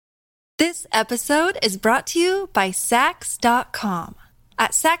This episode is brought to you by Saks.com.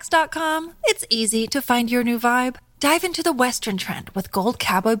 At Saks.com, it's easy to find your new vibe. Dive into the Western trend with gold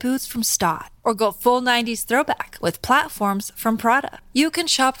cowboy boots from Staud, or go full 90s throwback with platforms from Prada. You can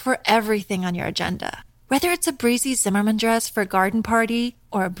shop for everything on your agenda, whether it's a breezy Zimmermann dress for a garden party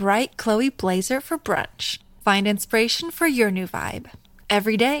or a bright Chloe blazer for brunch. Find inspiration for your new vibe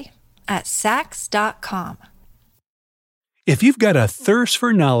every day at Saks.com. If you've got a thirst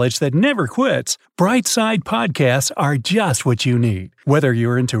for knowledge that never quits, Brightside Podcasts are just what you need. Whether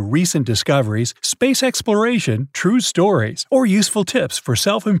you're into recent discoveries, space exploration, true stories, or useful tips for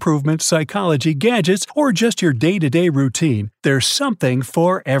self-improvement, psychology, gadgets, or just your day-to-day routine, there's something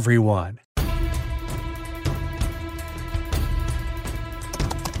for everyone.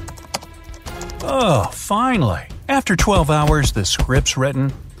 Oh, finally! After 12 hours, the script's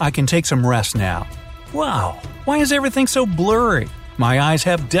written. I can take some rest now. Wow, why is everything so blurry? My eyes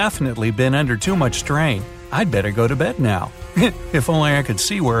have definitely been under too much strain. I'd better go to bed now. If only I could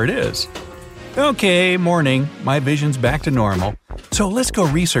see where it is. Okay, morning. My vision's back to normal. So let's go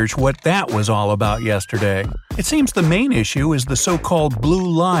research what that was all about yesterday. It seems the main issue is the so-called blue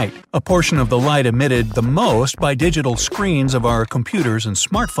light, a portion of the light emitted the most by digital screens of our computers and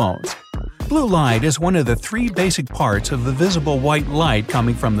smartphones. Blue light is one of the three basic parts of the visible white light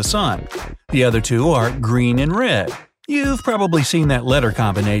coming from the sun. The other two are green and red. You've probably seen that letter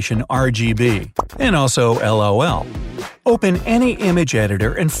combination RGB, and also LOL. Open any image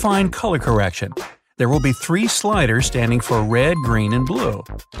editor and find color correction. There will be three sliders standing for red, green, and blue.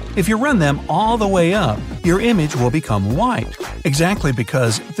 If you run them all the way up, your image will become white, exactly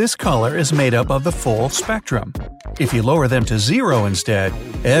because this color is made up of the full spectrum. If you lower them to 0 instead,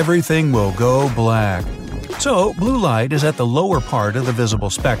 everything will go black. So, blue light is at the lower part of the visible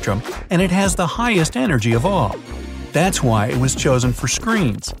spectrum, and it has the highest energy of all. That's why it was chosen for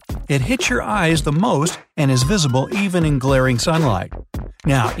screens. It hits your eyes the most and is visible even in glaring sunlight.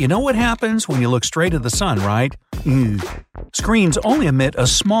 Now, you know what happens when you look straight at the sun, right? Screens only emit a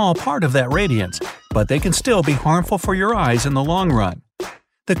small part of that radiance, but they can still be harmful for your eyes in the long run.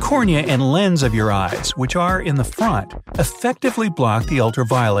 The cornea and lens of your eyes, which are in the front, effectively block the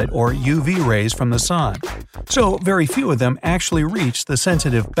ultraviolet or UV rays from the sun. So very few of them actually reach the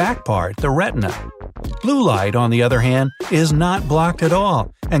sensitive back part, the retina. Blue light, on the other hand, is not blocked at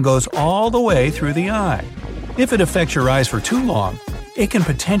all and goes all the way through the eye. If it affects your eyes for too long, it can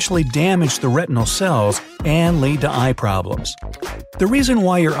potentially damage the retinal cells and lead to eye problems. The reason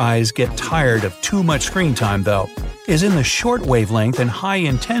why your eyes get tired of too much screen time, though, is in the short wavelength and high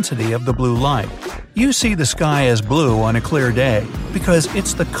intensity of the blue light. You see the sky as blue on a clear day because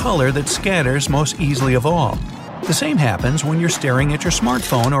it's the color that scatters most easily of all. The same happens when you're staring at your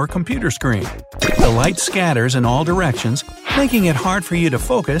smartphone or computer screen. The light scatters in all directions, making it hard for you to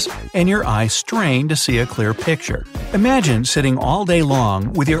focus and your eyes strain to see a clear picture. Imagine sitting all day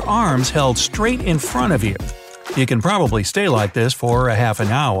long with your arms held straight in front of you. You can probably stay like this for a half an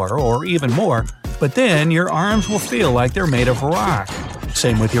hour or even more, but then your arms will feel like they're made of rock.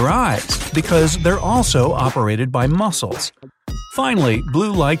 Same with your eyes, because they're also operated by muscles. Finally,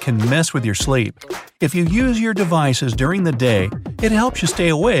 blue light can mess with your sleep. If you use your devices during the day, it helps you stay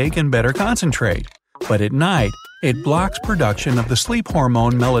awake and better concentrate. But at night, it blocks production of the sleep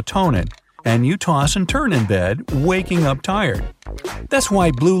hormone melatonin, and you toss and turn in bed, waking up tired. That's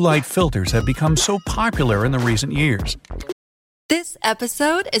why blue light filters have become so popular in the recent years. This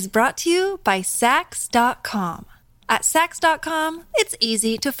episode is brought to you by Saks.com. At Saks.com, it's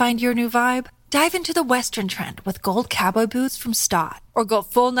easy to find your new vibe. Dive into the Western trend with gold cowboy boots from Staud, or go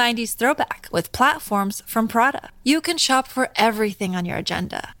full 90s throwback with platforms from Prada. You can shop for everything on your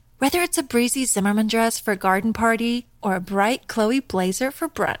agenda, whether it's a breezy Zimmermann dress for a garden party or a bright Chloe blazer for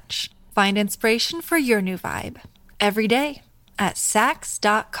brunch. Find inspiration for your new vibe every day at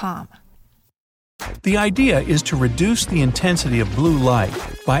Saks.com. The idea is to reduce the intensity of blue light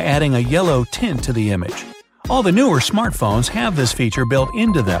by adding a yellow tint to the image. All the newer smartphones have this feature built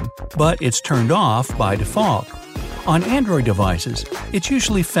into them, but it's turned off by default. On Android devices, it's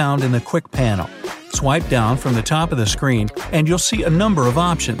usually found in the quick panel. Swipe down from the top of the screen and you'll see a number of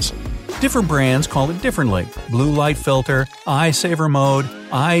options. Different brands call it differently: blue light filter, eye saver mode,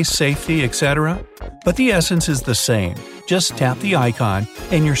 eye safety, etc. But the essence is the same. Just tap the icon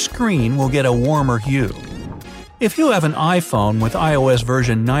and your screen will get a warmer hue. If you have an iPhone with iOS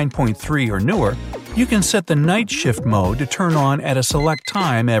version 9.3 or newer, you can set the night shift mode to turn on at a select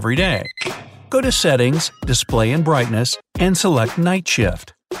time every day. Go to Settings, Display and Brightness, and select Night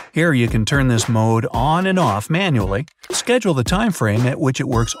Shift. Here you can turn this mode on and off manually, schedule the time frame at which it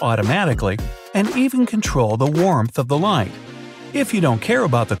works automatically, and even control the warmth of the light. If you don't care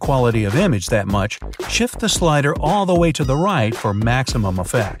about the quality of image that much, shift the slider all the way to the right for maximum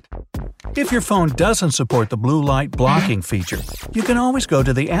effect. If your phone doesn't support the blue light blocking feature, you can always go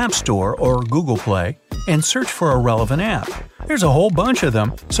to the App Store or Google Play and search for a relevant app. There's a whole bunch of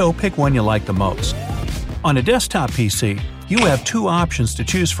them, so pick one you like the most. On a desktop PC, you have two options to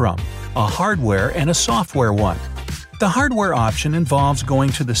choose from, a hardware and a software one. The hardware option involves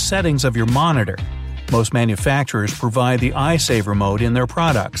going to the settings of your monitor. Most manufacturers provide the Eye Saver mode in their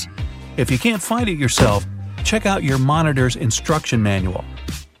products. If you can't find it yourself, check out your monitor's instruction manual.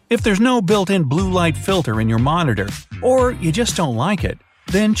 If there's no built-in blue light filter in your monitor, or you just don't like it,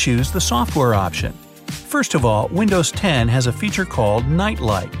 then choose the software option. First of all, Windows 10 has a feature called Night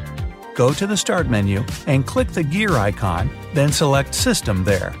Light. Go to the Start menu and click the gear icon, then select System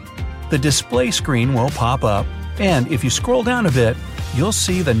there. The display screen will pop up, and if you scroll down a bit, you'll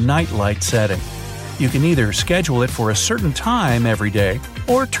see the Night Light setting. You can either schedule it for a certain time every day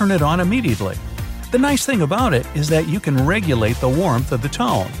or turn it on immediately. The nice thing about it is that you can regulate the warmth of the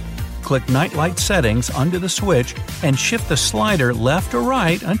tone. Click Night Light Settings under the switch and shift the slider left or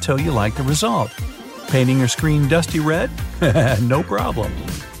right until you like the result. Painting your screen dusty red? No problem.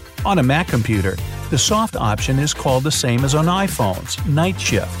 On a Mac computer, the soft option is called the same as on iPhones, Night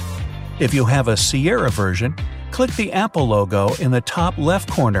Shift. If you have a Sierra version, click the Apple logo in the top left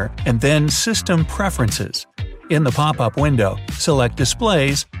corner and then System Preferences. In the pop-up window, select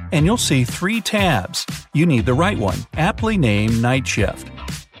Displays, and you'll see 3 tabs. You need the right one, aptly named Night Shift.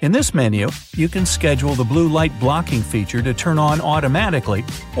 In this menu, you can schedule the blue light blocking feature to turn on automatically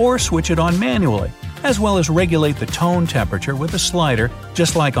or switch it on manually, as well as regulate the tone temperature with a slider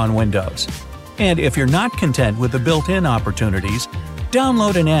just like on Windows. And if you're not content with the built-in opportunities,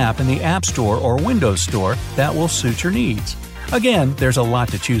 download an app in the App Store or Windows Store that will suit your needs. Again, there's a lot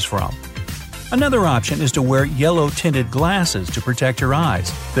to choose from. Another option is to wear yellow-tinted glasses to protect your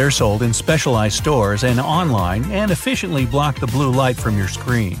eyes. They're sold in specialized stores and online and efficiently block the blue light from your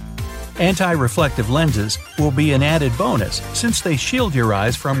screen. Anti-reflective lenses will be an added bonus since they shield your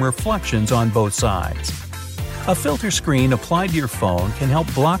eyes from reflections on both sides. A filter screen applied to your phone can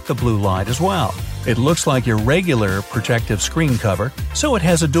help block the blue light as well. It looks like your regular protective screen cover, so it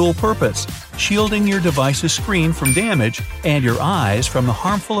has a dual purpose, shielding your device's screen from damage and your eyes from the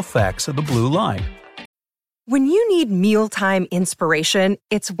harmful effects of the blue light. When you need mealtime inspiration,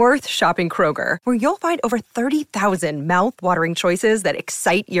 it's worth shopping Kroger, where you'll find over 30,000 mouth-watering choices that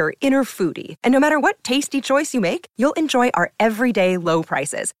excite your inner foodie. And no matter what tasty choice you make, you'll enjoy our everyday low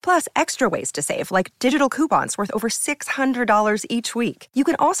prices, plus extra ways to save, like digital coupons worth over $600 each week. You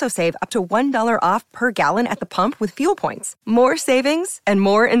can also save up to $1 off per gallon at the pump with fuel points. More savings and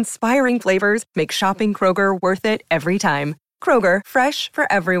more inspiring flavors make shopping Kroger worth it every time. Kroger, fresh for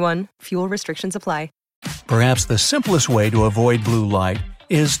everyone. Fuel restrictions apply. Perhaps the simplest way to avoid blue light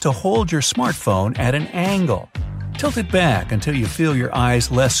is to hold your smartphone at an angle. Tilt it back until you feel your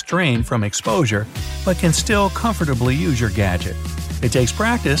eyes less strained from exposure, but can still comfortably use your gadget. It takes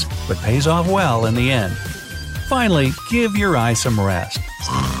practice, but pays off well in the end. Finally, give your eyes some rest.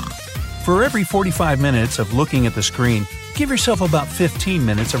 For every 45 minutes of looking at the screen, give yourself about 15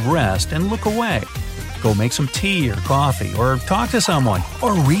 minutes of rest and look away. Go make some tea or coffee, or talk to someone,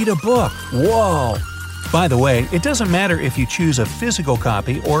 or read a book. Whoa! By the way, it doesn't matter if you choose a physical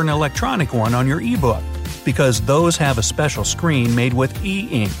copy or an electronic one on your ebook, because those have a special screen made with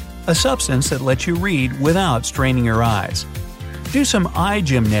e-ink, a substance that lets you read without straining your eyes. Do some eye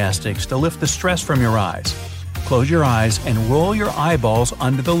gymnastics to lift the stress from your eyes. Close your eyes and roll your eyeballs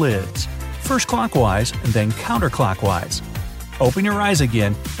under the lids, first clockwise and then counterclockwise. Open your eyes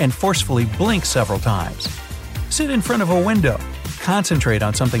again and forcefully blink several times. Sit in front of a window. Concentrate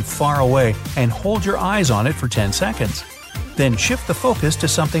on something far away and hold your eyes on it for 10 seconds. Then shift the focus to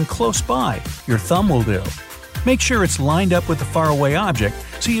something close by. Your thumb will do. Make sure it's lined up with the faraway object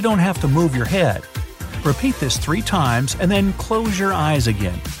so you don't have to move your head. Repeat this 3 times and then close your eyes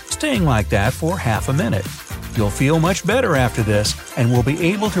again, staying like that for half a minute. You'll feel much better after this and will be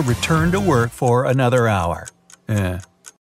able to return to work for another hour.